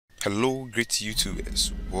Hello great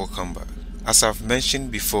YouTubers, welcome back. As I've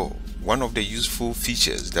mentioned before, one of the useful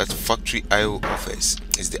features that Factory I/O offers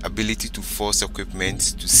is the ability to force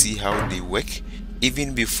equipment to see how they work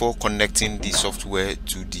even before connecting the software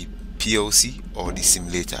to the PLC or the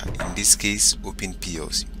simulator, in this case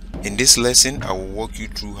OpenPLC. In this lesson, I will walk you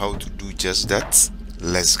through how to do just that.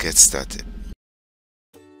 Let's get started.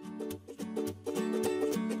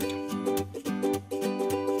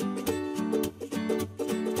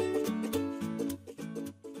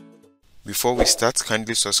 Before we start,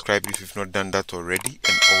 kindly subscribe if you've not done that already,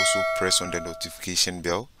 and also press on the notification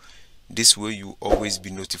bell. This way you always be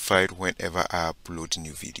notified whenever I upload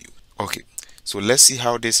new video. Okay, so let's see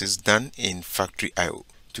how this is done in Factory I/O.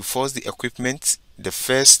 To force the equipment, the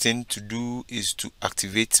first thing to do is to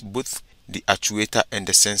activate both the actuator and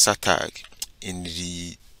the sensor tag in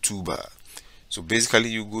the toolbar. So basically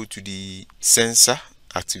you go to the sensor,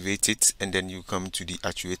 activate it, and then you come to the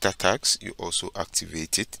actuator tags, you also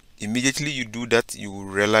activate it. Immediately you do that, you will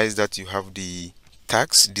realize that you have the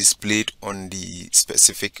tags displayed on the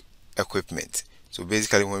specific equipment. So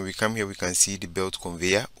basically when we come here, we can see the belt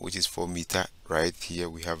conveyor, which is 4 meter. Right here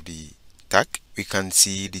we have the tag. We can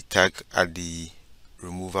see the tag at the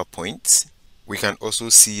remover point. We can also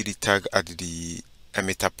see the tag at the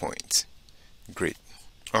emitter point. Great.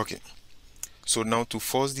 Okay, so now to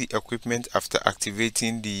force the equipment after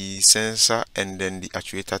activating the sensor and then the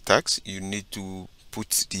actuator tags, you need to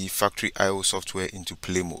put the Factory I/O software into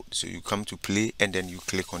play mode. So you come to play and then you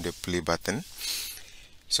click on the play button.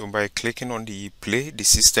 So by clicking on the play, the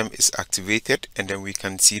system is activated, and then we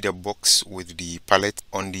can see the box with the pallet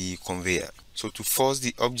on the conveyor. So to force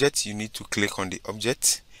the object, you need to click on the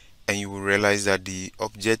object, and you will realize that the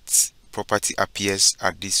object property appears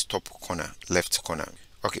at this top corner, left corner.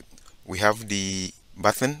 Okay, we have the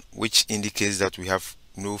button which indicates that we have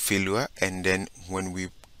no failure, and then when we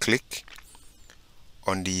click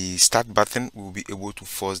on the start button, we'll be able to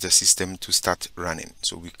force the system to start running.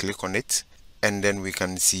 So we click on it, and then we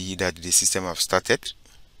can see that the system have started.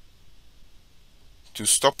 To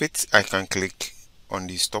stop it, I can click on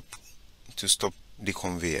the stop to stop the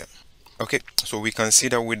conveyor. Okay, so we can see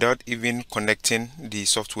that without even connecting the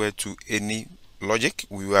software to any logic,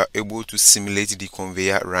 we were able to simulate the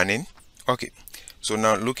conveyor running. Okay, so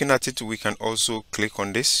now looking at it, we can also click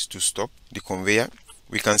on this to stop the conveyor.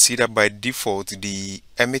 We can see that by default the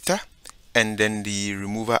emitter and then the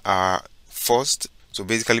remover are forced. So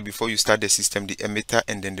basically before you start the system, the emitter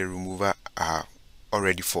and then the remover are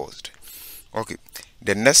already forced. Okay,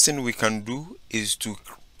 the next thing we can do is to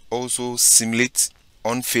also simulate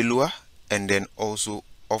on failure and then also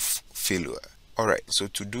off failure. Alright, so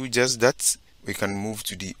to do just that, we can move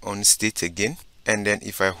to the on state again, and then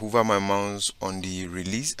if I hover my mouse on the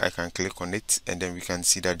release, I can click on it, and then we can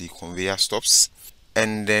see that the conveyor stops.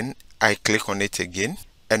 And then I click on it again,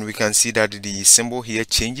 and we can see that the symbol here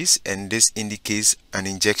changes, and this indicates an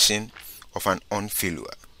injection of an on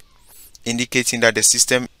failure, indicating that the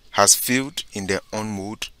system has failed in the on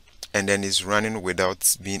mode and then is running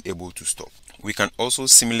without being able to stop. We can also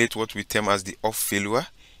simulate what we term as the off failure.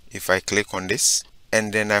 If I click on this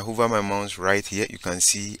and then I hover my mouse right here, you can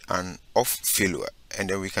see an off failure, and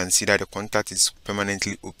then we can see that the contact is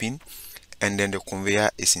permanently open and then the conveyor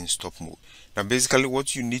is in stop mode. Now basically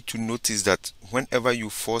what you need to notice is that whenever you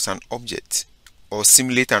force an object or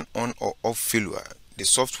simulate an on or off failure, the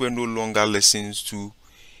software no longer listens to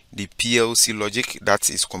the PLC logic that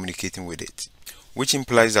is communicating with it, which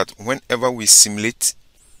implies that whenever we simulate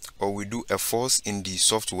or we do a force in the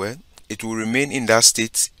software, it will remain in that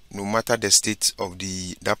state no matter the state of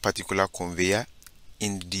that particular conveyor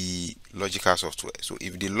in the logical software. So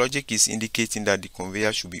if the logic is indicating that the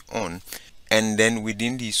conveyor should be on, and then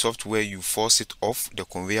within the software you force it off, the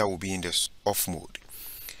conveyor will be in the off mode.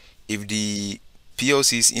 If the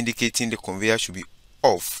PLC is indicating the conveyor should be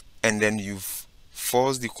off, and then you've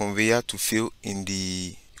forced the conveyor to fail in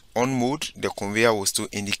the on mode, the conveyor will still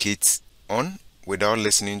indicate on without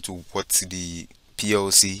listening to what the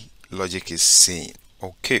PLC logic is saying.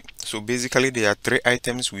 Okay, so basically there are 3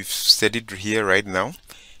 items we've studied here right now.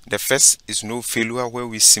 The first is no failure, where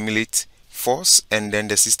we simulate force and then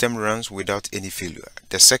the system runs without any failure.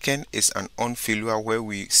 The second is an on failure, where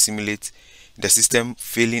we simulate the system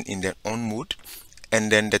failing in the on mode.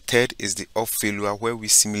 And then the third is the off failure, where we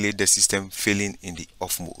simulate the system failing in the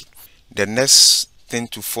off mode. The next thing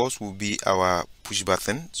to force will be our push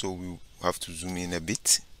button, so we have to zoom in a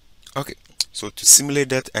bit. Okay, so to simulate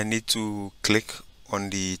that, I need to click on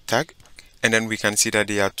the tag, and then we can see that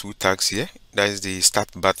there are 2 tags here. That is the start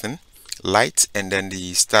button light and then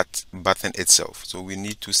the start button itself. So we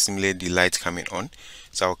need to simulate the light coming on.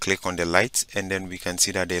 So I'll click on the light, and then we can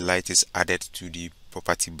see that the light is added to the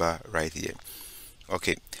property bar right here.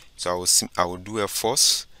 Okay, so I will do a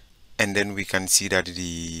force, and then we can see that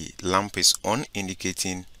the lamp is on,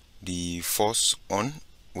 indicating the force on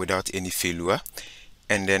without any failure.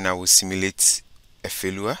 And then I will simulate a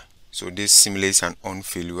failure. So this simulates an on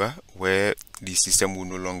failure where the system will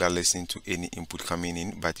no longer listen to any input coming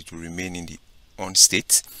in, but it will remain in the on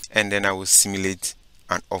state. And then I will simulate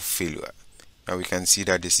an off failure. Now we can see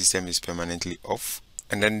that the system is permanently off,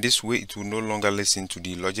 and then this way it will no longer listen to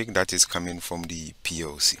the logic that is coming from the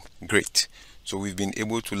PLC. Great. So we've been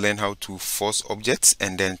able to learn how to force objects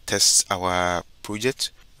and then test our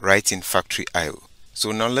project right in Factory IO.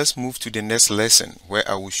 So now let's move to the next lesson, where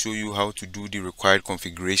I will show you how to do the required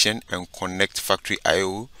configuration and connect Factory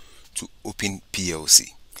IO to OpenPLC.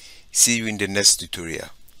 See you in the next tutorial.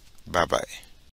 Bye bye.